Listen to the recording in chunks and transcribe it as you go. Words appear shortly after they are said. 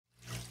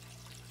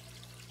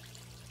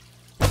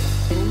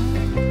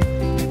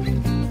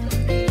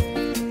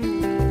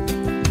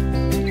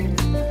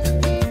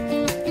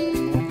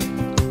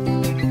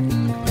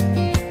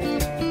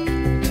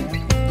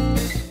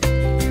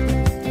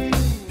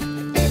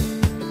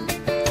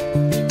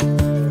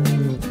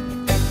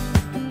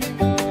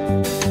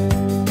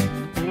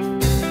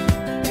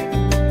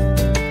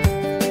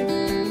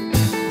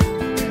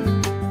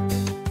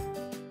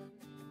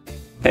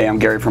I'm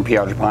Gary from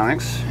PA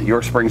Hydroponics,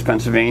 York Springs,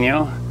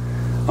 Pennsylvania.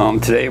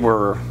 Today I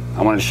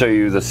want to show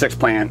you the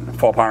 6-plant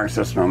Fallponic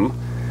system.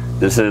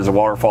 This is a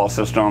waterfall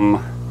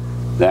system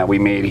that we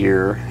made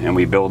here, and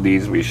we build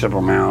these, we ship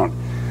them out.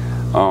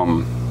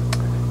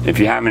 If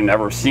you haven't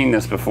ever seen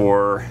this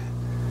before,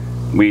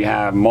 we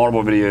have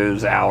multiple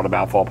videos out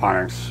about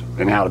Fallponics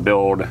and how to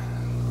build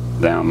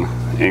them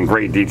in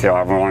great detail.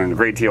 I've gone into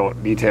great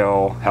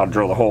detail how to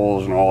drill the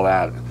holes and all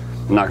that.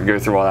 I'm not going to go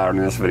through all that in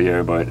this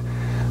video, but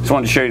just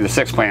wanted to show you the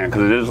 6-plant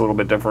because it is a little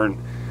bit different,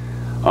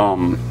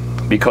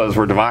 because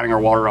we're dividing our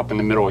water up in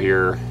the middle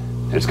here.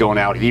 It's going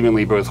out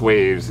evenly both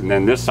ways, and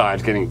then this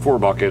side's getting 4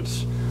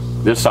 buckets,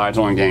 this side's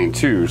only getting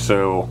 2,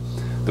 so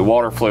the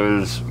water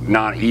flows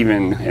not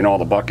even in all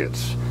the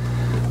buckets.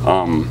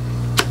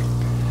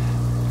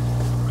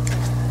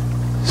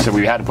 So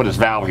we had to put this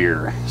valve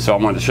here, so I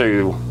wanted to show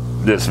you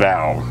this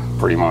valve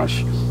pretty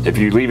much. If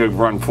you leave it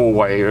run full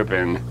way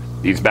open,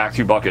 these back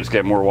 2 buckets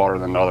get more water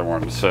than the other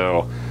ones,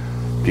 so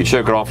if you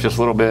choke it off just a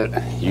little bit,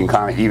 you can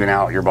kind of even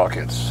out your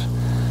buckets.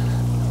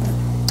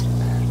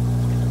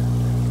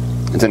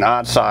 It's an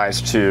odd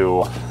size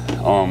too.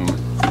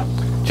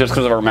 Just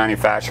because of our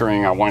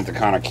manufacturing, I wanted to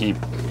kind of keep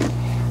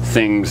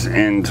things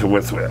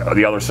with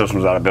the other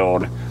systems that I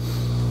build,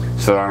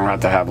 so I don't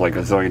have to have like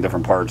a zillion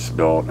different parts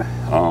built.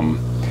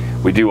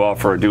 We do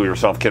offer a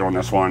do-it-yourself kit on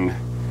this one,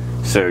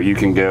 so you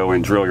can go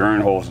and drill your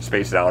own holes and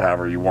space it out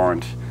however you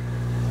want.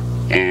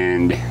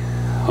 And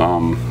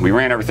we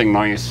ran everything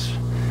nice.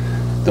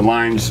 The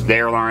lines, the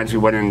airlines, we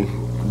went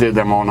and did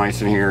them all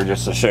nice in here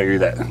just to show you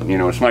that, you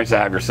know, it's nice to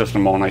have your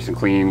system all nice and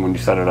clean when you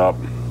set it up.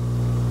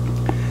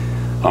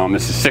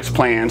 This is 6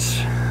 plants,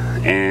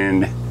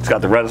 and it's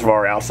got the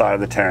reservoir outside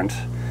of the tent.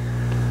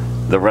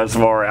 The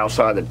reservoir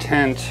outside the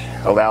tent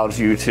allows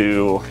you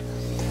to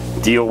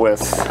deal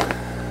with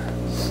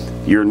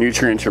your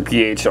nutrients, your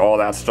pH, all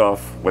that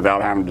stuff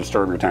without having to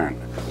disturb your tent.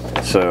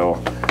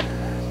 So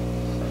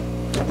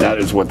that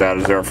is what that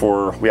is there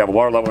for. We have a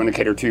water level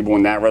indicator tube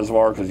on that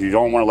reservoir because you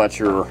don't want to let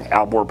your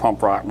outboard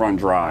pump run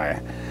dry.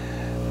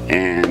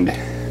 And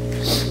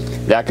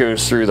that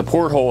goes through the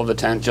porthole of the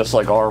tent just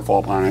like our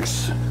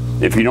Fallponics.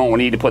 If you don't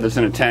need to put this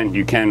in a tent,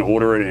 you can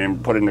order it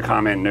and put it in the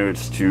comment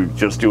notes to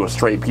just do a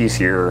straight piece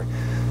here,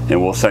 and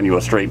we'll send you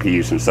a straight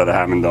piece instead of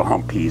having the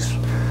hump piece.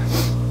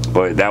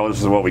 But that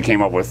was what we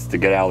came up with to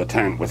get out of the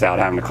tent without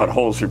having to cut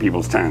holes through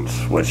people's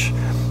tents, which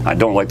I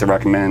don't like to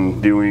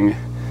recommend doing.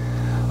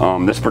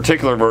 This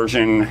particular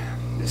version,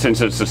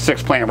 since it's a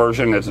 6-plant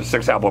version, it's a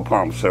 6 outboard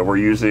pump, so we're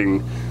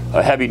using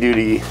a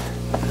heavy-duty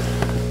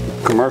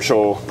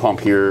commercial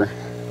pump here,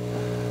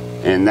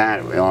 and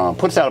that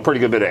puts out a pretty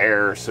good bit of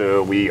air.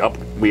 So we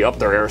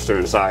upped our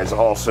airstone size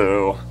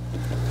also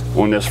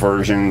on this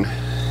version,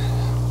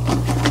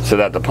 so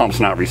that the pump's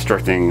not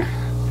restricting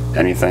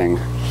anything.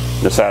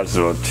 This has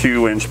a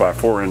 2-inch by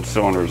 4-inch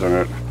cylinders in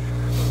it.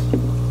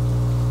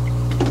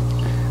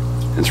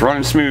 It's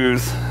running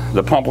smooth.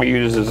 The pump we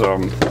use is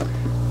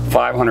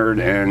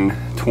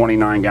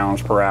 529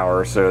 gallons per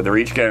hour, so they're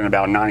each getting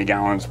about 90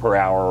 gallons per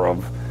hour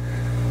of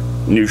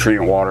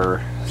nutrient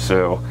water.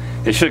 So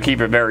it should keep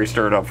it very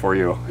stirred up for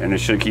you, and it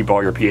should keep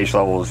all your pH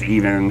levels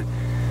even.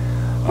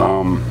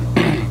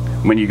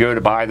 When you go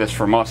to buy this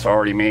from us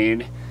already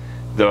made,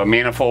 the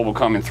manifold will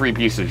come in 3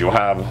 pieces. You'll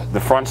have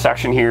the front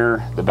section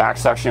here, the back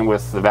section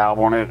with the valve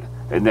on it,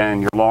 and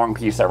then your long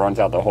piece that runs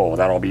out the hole.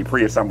 That'll be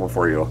pre-assembled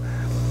for you.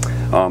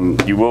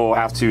 You will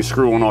have to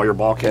screw on all your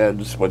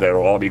bulkheads, but they'll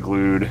all be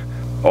glued.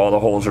 All the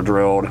holes are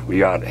drilled. We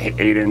got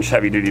 8-inch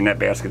heavy-duty net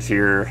baskets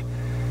here,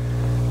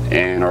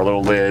 and our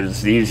little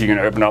lids. These you can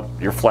open up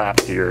your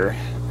flaps here,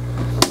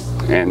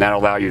 and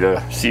that'll allow you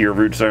to see your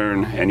root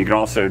zone. And you can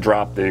also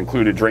drop the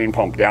included drain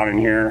pump down in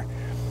here,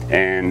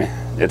 and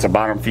it's a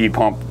bottom feed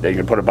pump that you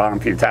can put a bottom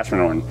feed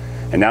attachment on,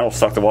 and that'll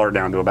suck the water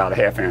down to about a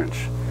 1/2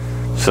 inch.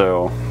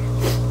 So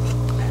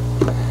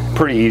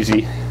pretty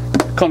easy.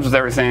 Comes with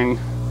everything.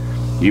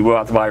 You will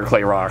have to buy your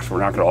clay rocks. We're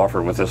not going to offer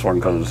it with this one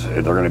because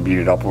they're going to beat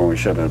it up when we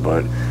ship it,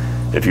 but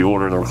if you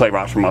order the clay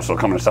rocks from us, they'll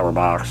come in a separate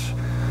box.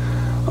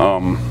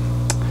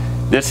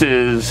 This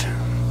is,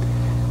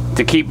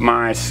 to keep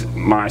my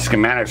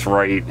schematics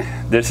right,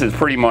 this is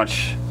pretty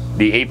much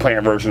the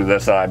 8-plant version of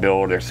this that I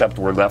build, except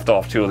we're left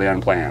off 2 of the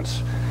end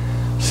plants.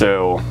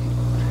 So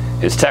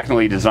it's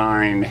technically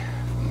designed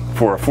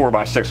for a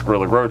 4x6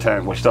 Gorilla Grow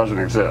tent, which doesn't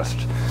exist.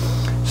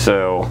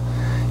 So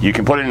you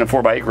can put it in a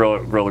 4x8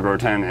 Gorilla Grow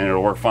tent and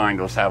it'll work fine.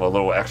 Just have a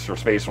little extra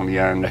space on the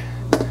end.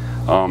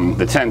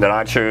 The tent that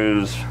I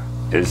chose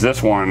is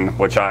this one,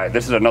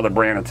 this is another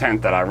brand of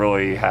tent that I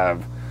really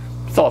have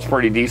thought is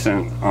pretty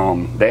decent.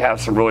 They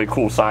have some really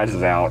cool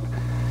sizes out.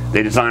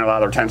 They design a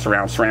lot of their tents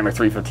around ceramic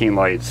 315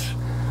 lights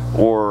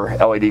or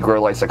LED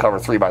grow lights that cover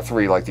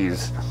 3x3, like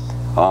these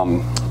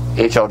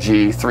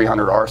HLG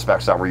 300R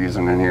specs that we're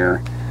using in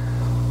here.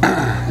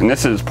 And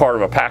this is part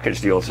of a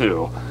package deal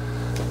too.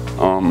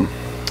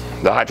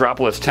 The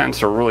Hydropolis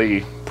tents are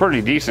really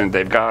pretty decent.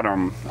 They've got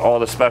all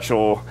the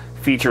special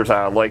features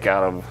I like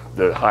out of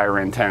the higher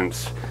end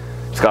tents.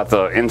 It's got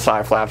the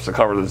inside flaps to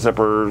cover the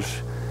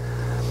zippers.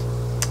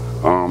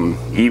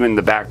 Even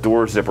the back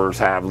door zippers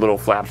have little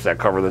flaps that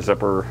cover the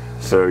zipper,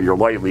 so your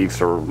light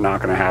leaks are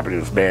not going to happen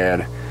as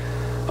bad.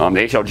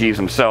 The HLGs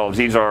themselves,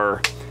 these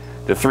are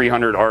the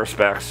 300 R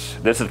specs.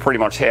 This is pretty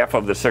much half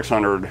of the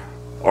 600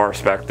 R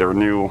spec, their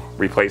new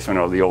replacement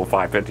of the old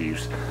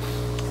 550s.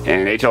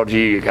 And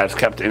HLG has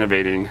kept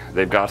innovating.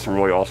 They've got some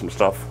really awesome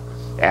stuff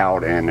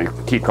out, and they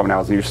keep coming out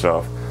with new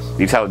stuff.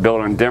 These have a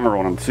built-in dimmer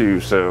on them too,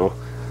 so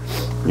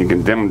you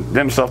can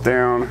dim stuff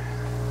down.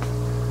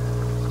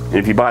 And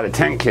if you buy the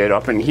tent kit,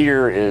 up in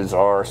here is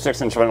our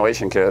 6-inch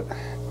ventilation kit,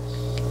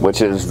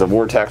 which is the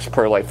Vortex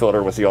Pro Light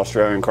filter with the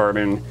Australian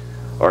carbon,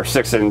 our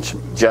 6-inch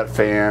jet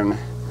fan,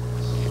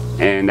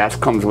 and that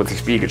comes with the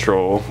speed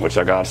control, which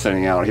I got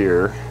sitting out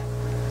here.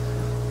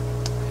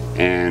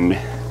 And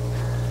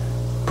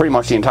pretty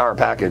much the entire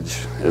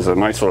package is a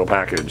nice little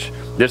package.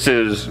 This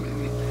is,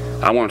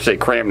 I want to say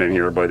crammed in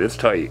here, but it's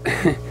tight.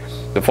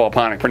 The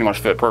Fallponic pretty much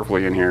fit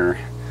perfectly in here.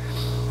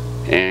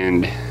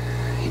 And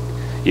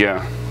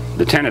yeah,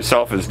 the tent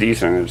itself is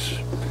decent.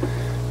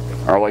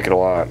 I like it a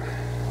lot.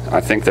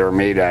 I think they're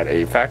made at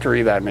a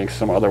factory that makes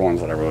some other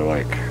ones that I really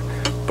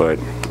like, but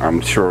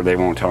I'm sure they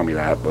won't tell me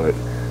that. But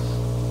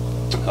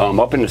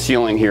up in the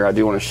ceiling here, I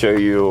do want to show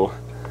you,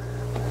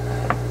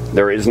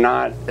 there is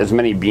not as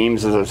many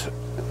beams as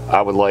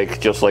I would like,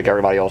 just like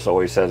everybody else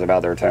always says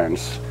about their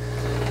tents.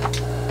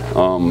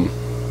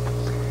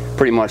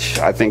 Pretty much,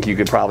 I think you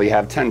could probably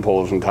have 10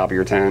 poles on top of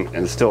your tent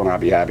and still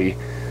not be happy,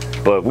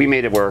 but we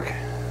made it work.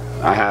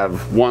 I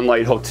have one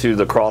light hooked to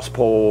the cross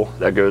pole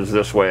that goes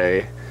this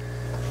way,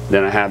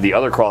 then I have the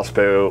other cross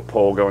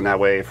pole going that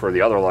way for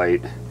the other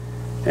light,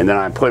 and then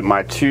I put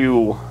my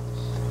 2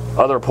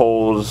 other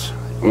poles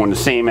on the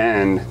same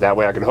end, that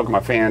way I can hook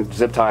my fan,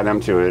 zip tie them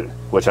to it,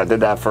 which I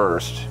did that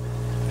first,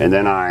 and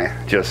then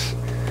I just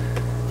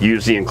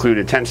use the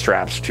included tent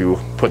straps to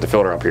put the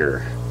filter up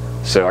here.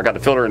 So I got the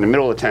filter in the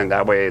middle of the tent,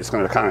 that way it's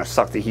going to kind of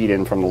suck the heat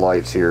in from the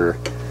lights here.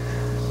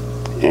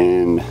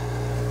 And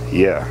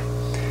yeah,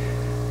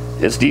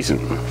 it's decent.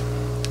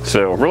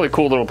 So really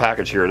cool little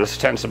package here. This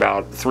tent's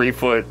about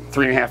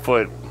 3.5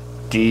 foot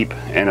deep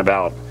and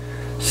about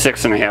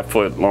 6.5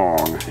 foot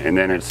long, and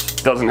then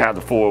it doesn't have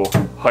the full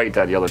height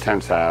that the other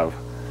tents have,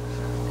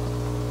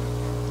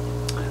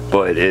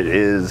 but it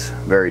is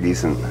very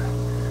decent.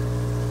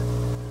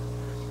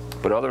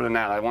 But other than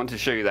that, I wanted to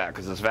show you that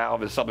because this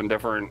valve is something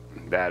different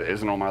that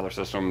isn't on my other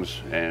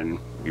systems, and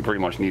you pretty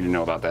much need to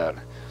know about that.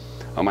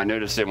 I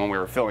noticed it when we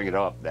were filling it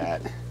up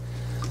that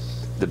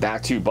the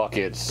back 2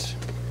 buckets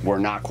were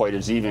not quite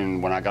as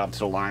even when I got to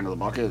the line of the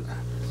bucket,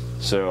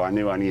 so I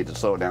knew I needed to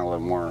slow it down a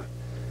little more.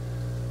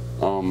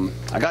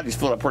 I got these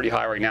filled up pretty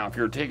high right now. If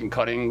you're taking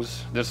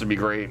cuttings, this would be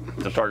great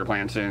to start your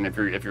plants in. If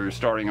you're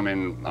starting them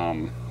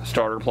in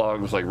starter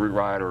plugs like root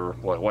ride or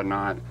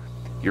whatnot,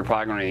 you're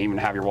probably going to even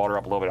have your water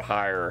up a little bit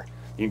higher.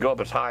 You can go up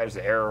as high as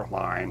the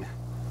airline.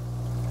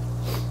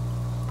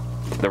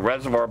 The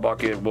reservoir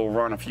bucket will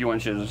run a few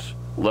inches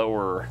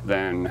lower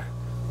than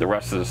the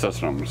rest of the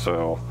system,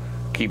 so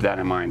keep that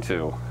in mind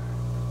too.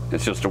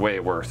 It's just the way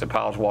it works. It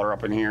piles water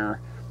up in here,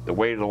 the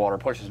weight of the water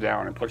pushes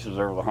down and pushes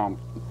over the hump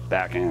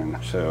back in.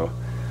 So,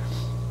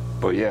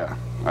 but yeah,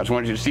 I just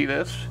wanted you to see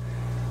this.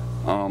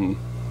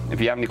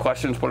 If you have any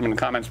questions, put them in the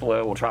comments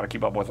below. We'll try to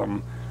keep up with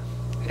them.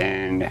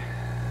 And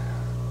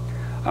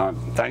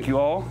thank you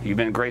all. You've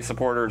been great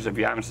supporters. If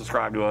you haven't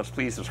subscribed to us,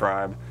 please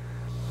subscribe.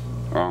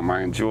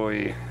 I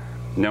enjoy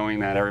knowing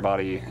that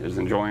everybody is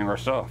enjoying our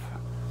stuff,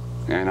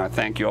 and I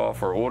thank you all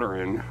for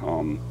ordering.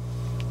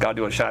 Gotta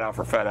do a shout out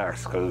for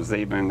FedEx because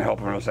they've been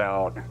helping us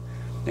out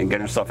and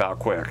getting stuff out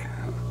quick.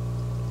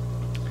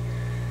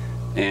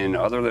 And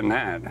other than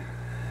that,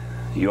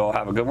 you all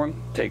have a good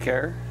one. Take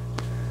care.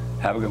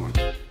 Have a good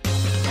one.